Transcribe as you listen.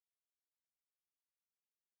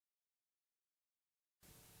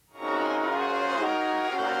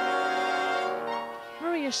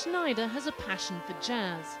Maria Schneider has a passion for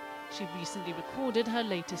jazz. She recently recorded her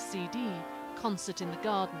latest CD, Concert in the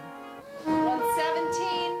Garden.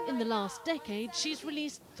 117. In the last decade, she's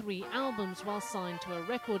released 3 albums while signed to a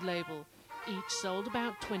record label. Each sold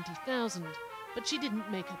about 20,000, but she didn't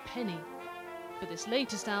make a penny. For this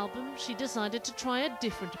latest album, she decided to try a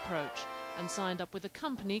different approach and signed up with a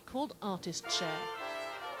company called ArtistShare.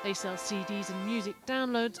 They sell CDs and music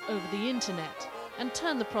downloads over the internet and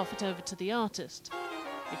turn the profit over to the artist.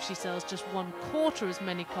 If she sells just 1/4 as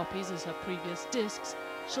many copies as her previous discs,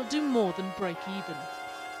 she'll do more than break even.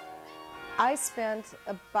 I spent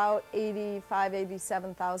about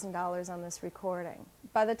 $87,000 on this recording.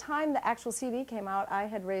 By the time the actual CD came out, I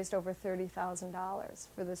had raised over $30,000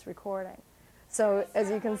 for this recording. So as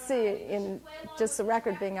you can see, in just the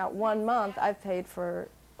record being out 1 month, I've paid for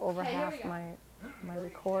over half my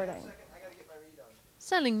recording.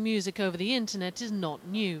 Selling music over the internet is not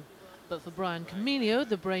new, but for Brian Camelio,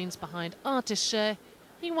 the brains behind ArtistShare,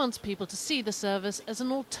 he wants people to see the service as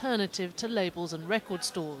an alternative to labels and record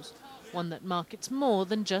stores, one that markets more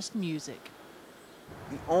than just music.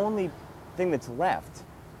 The only thing that's left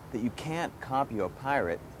that you can't copy or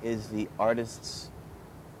pirate is the artist's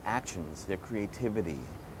actions, their creativity,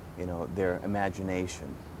 their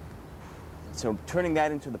imagination. So turning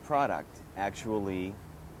that into the product actually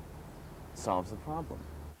solves the problem.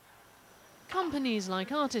 Companies like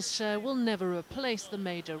ArtistShare will never replace the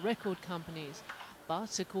major record companies,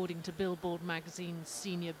 but according to Billboard magazine's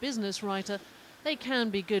senior business writer, they can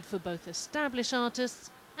be good for both established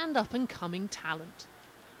artists and up-and-coming talent.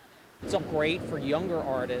 It's great for younger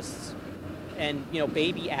artists and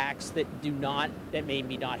baby acts that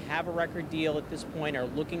maybe not have a record deal at this point, are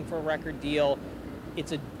looking for a record deal.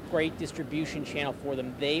 It's a great distribution channel for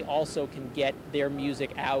them. They also can get their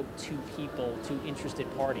music out to people, to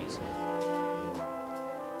interested parties.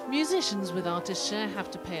 Musicians with ArtistShare have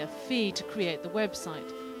to pay a fee to create the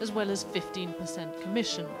website, as well as 15%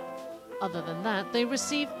 commission. Other than that, they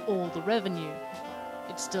receive all the revenue.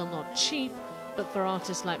 It's still not cheap, but for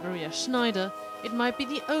artists like Maria Schneider, it might be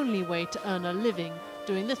the only way to earn a living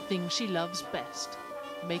doing the thing she loves best,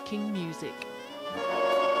 making music.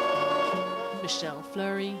 Michelle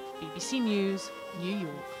Fleury, BBC News, New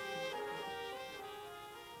York.